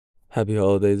Happy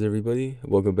holidays, everybody.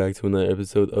 Welcome back to another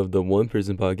episode of the One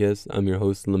Person Podcast. I'm your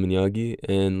host, Lemon Yagi,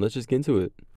 and let's just get into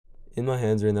it. In my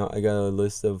hands right now, I got a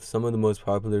list of some of the most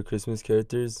popular Christmas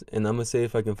characters, and I'm gonna say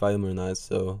if I can find them or not,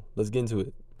 so let's get into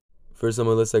it. First on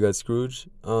my list, I got Scrooge.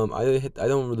 I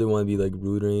don't really want to be like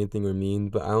rude or anything or mean,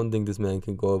 but I don't think this man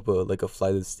can go up like a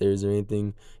flight of stairs or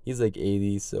anything. He's like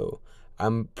 80, so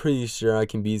I'm pretty sure I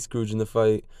can beat Scrooge in the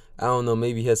fight. I don't know,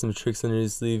 maybe he has some tricks under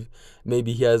his sleeve.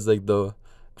 Maybe he has like the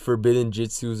forbidden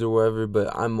jitsus or whatever,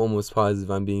 but I'm almost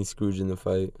positive I'm being Scrooge in the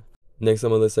fight. Next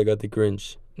on my list, I got the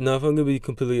Grinch. Now, if I'm gonna be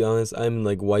completely honest, I'm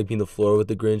like wiping the floor with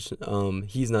the Grinch.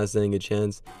 He's not standing a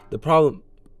chance. The problem,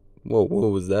 whoa,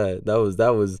 what was that? That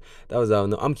was out.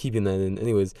 No, I'm keeping that in.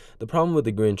 Anyways, the problem with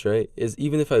the Grinch, right, is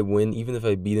even if I win, even if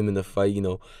I beat him in the fight,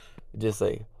 just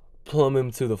like plumb him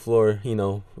to the floor,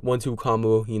 1-2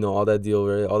 combo, all that deal,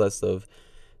 right, all that stuff.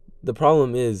 The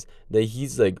problem is that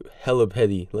he's like hella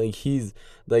petty. Like he's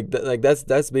like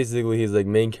that's basically his like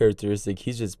main characteristic.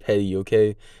 He's just petty,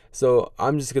 okay? So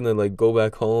I'm just gonna like go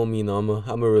back home, I'm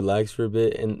gonna relax for a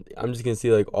bit, and I'm just gonna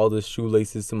see like all the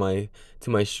shoelaces to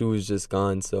my shoes just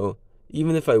gone. So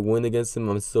even if I win against him,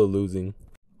 I'm still losing.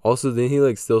 Also, didn't he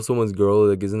like steal someone's girl?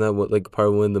 Like, isn't that what like part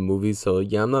of one of the movies? So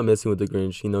yeah, I'm not messing with the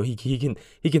Grinch.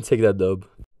 He can take that dub.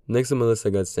 Next on my list,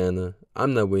 I got Santa.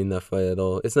 I'm not winning that fight at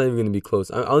all. It's not even gonna be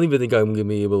close. I don't even think I'm gonna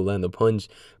be able to land a punch.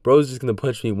 Bro's just gonna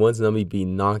punch me once and I'm gonna be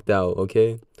knocked out.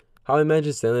 Okay. How I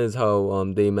imagine Santa is how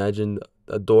they imagined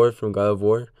a door from God of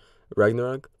War,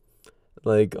 Ragnarok.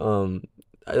 Like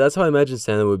that's how I imagine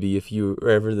Santa would be if you were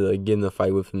ever to like, get in a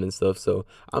fight with him and stuff. So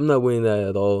I'm not winning that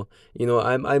at all.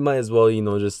 I might as well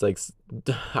just like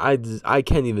I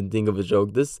can't even think of a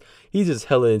joke. He's just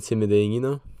hella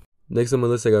intimidating. Next on my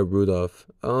list, I got Rudolph.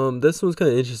 This one's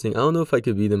kind of interesting. I don't know if I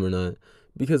could beat him or not,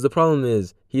 because the problem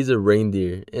is he's a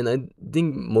reindeer, and I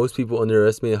think most people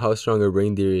underestimate how strong a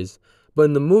reindeer is. But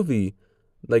in the movie,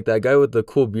 like that guy with the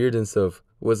cool beard and stuff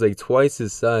was like twice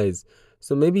his size,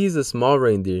 so maybe he's a small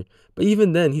reindeer. But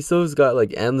even then, he still's got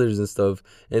like antlers and stuff,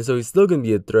 and so he's still gonna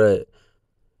be a threat.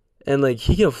 And like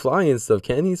he can fly and stuff,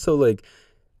 can he? So like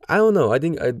I don't know. I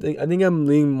think I'm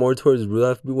leaning more towards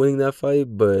Rudolph winning that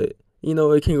fight, but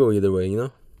it can go either way.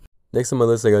 Next on my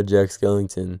list, I got Jack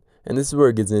Skellington, and this is where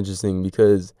it gets interesting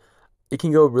because it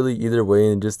can go really either way,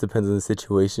 and it just depends on the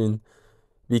situation.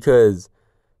 Because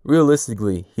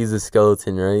realistically, he's a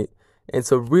skeleton, right? And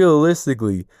so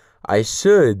realistically, I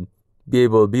should be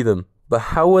able to beat him. But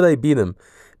how would I beat him?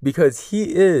 Because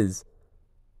he is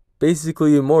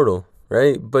basically immortal,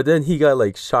 right? But then he got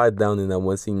like shot down in that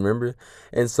one scene, remember?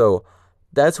 And so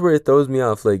that's where it throws me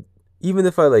off. Like even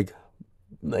if I like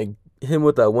him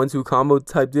with that 1-2 combo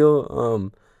type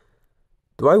deal,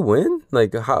 do I win?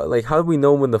 Like how do we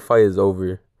know when the fight is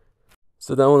over?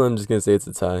 So that one I'm just gonna say it's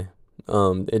a tie.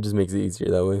 It just makes it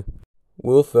easier that way.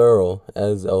 Will Ferrell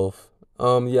as Elf.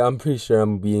 Yeah, I'm pretty sure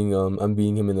I'm beating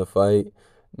him in the fight.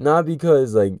 Not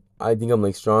because like I think I'm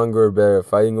like stronger or better at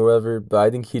fighting or whatever, but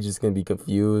I think he's just gonna be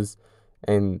confused.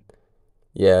 And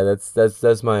yeah,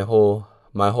 that's my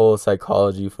whole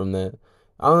psychology from that.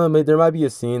 I don't know, there might be a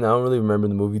scene. I don't really remember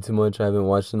the movie too much. I haven't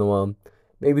watched in a while.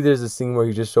 Maybe there's a scene where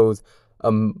he just shows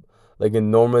like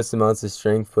enormous amounts of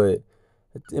strength, but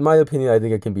in my opinion, I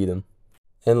think I can beat him.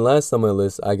 And last on my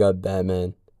list, I got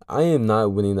Batman. I am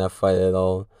not winning that fight at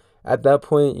all. At that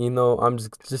point, I'm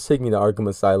just take me to Arkham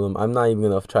Asylum. I'm not even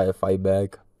gonna try to fight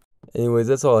back. Anyways,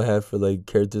 that's all I have for like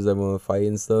characters I want to fight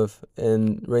and stuff.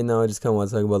 And right now, I just kind of want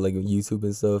to talk about like YouTube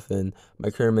and stuff and my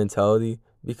current mentality,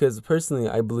 because personally,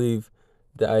 I believe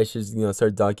that I should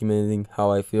start documenting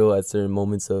how I feel at certain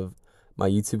moments of my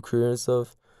YouTube career and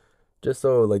stuff. Just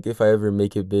so like if I ever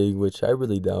make it big, which I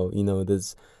really doubt,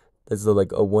 there's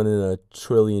like a 1 in a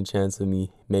trillion chance of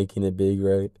me making it big,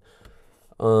 right?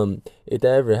 If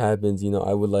that ever happens,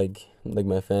 I would like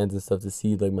my fans and stuff to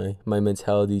see like my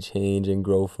mentality change and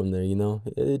grow from there.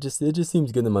 It just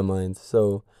seems good in my mind.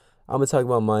 So I'm gonna talk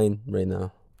about mine right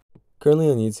now.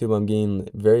 Currently on YouTube, I'm getting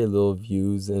very little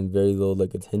views and very little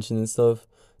like attention and stuff.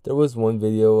 There was one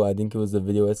video, I think it was the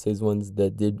video essays ones,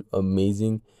 that did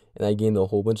amazing, and I gained a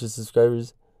whole bunch of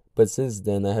subscribers. But since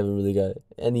then, I haven't really got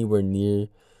anywhere near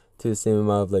to the same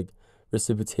amount of like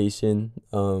reciprocation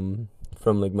from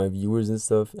like my viewers and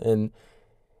stuff. And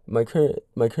my current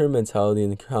mentality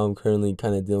and how I'm currently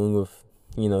kind of dealing with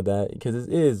that, because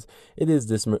it is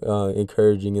this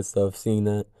encouraging and stuff, seeing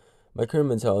that my current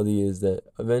mentality is that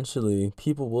eventually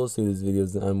people will see these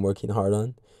videos that I'm working hard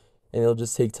on, and it'll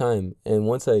just take time. And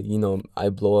once I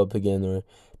blow up again, or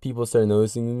people start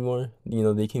noticing me more,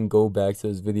 they can go back to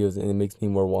those videos and it makes me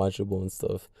more watchable and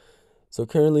stuff. So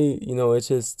currently, it's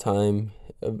just time.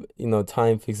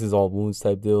 Time fixes all wounds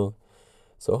type deal.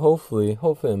 So hopefully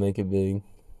I make it big.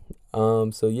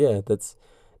 So yeah, that's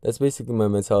basically my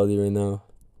mentality right now.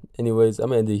 Anyways, I'm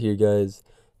gonna end it here, guys.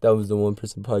 That was the One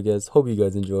Person Podcast. Hope you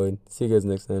guys enjoyed. See you guys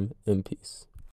next time, and peace.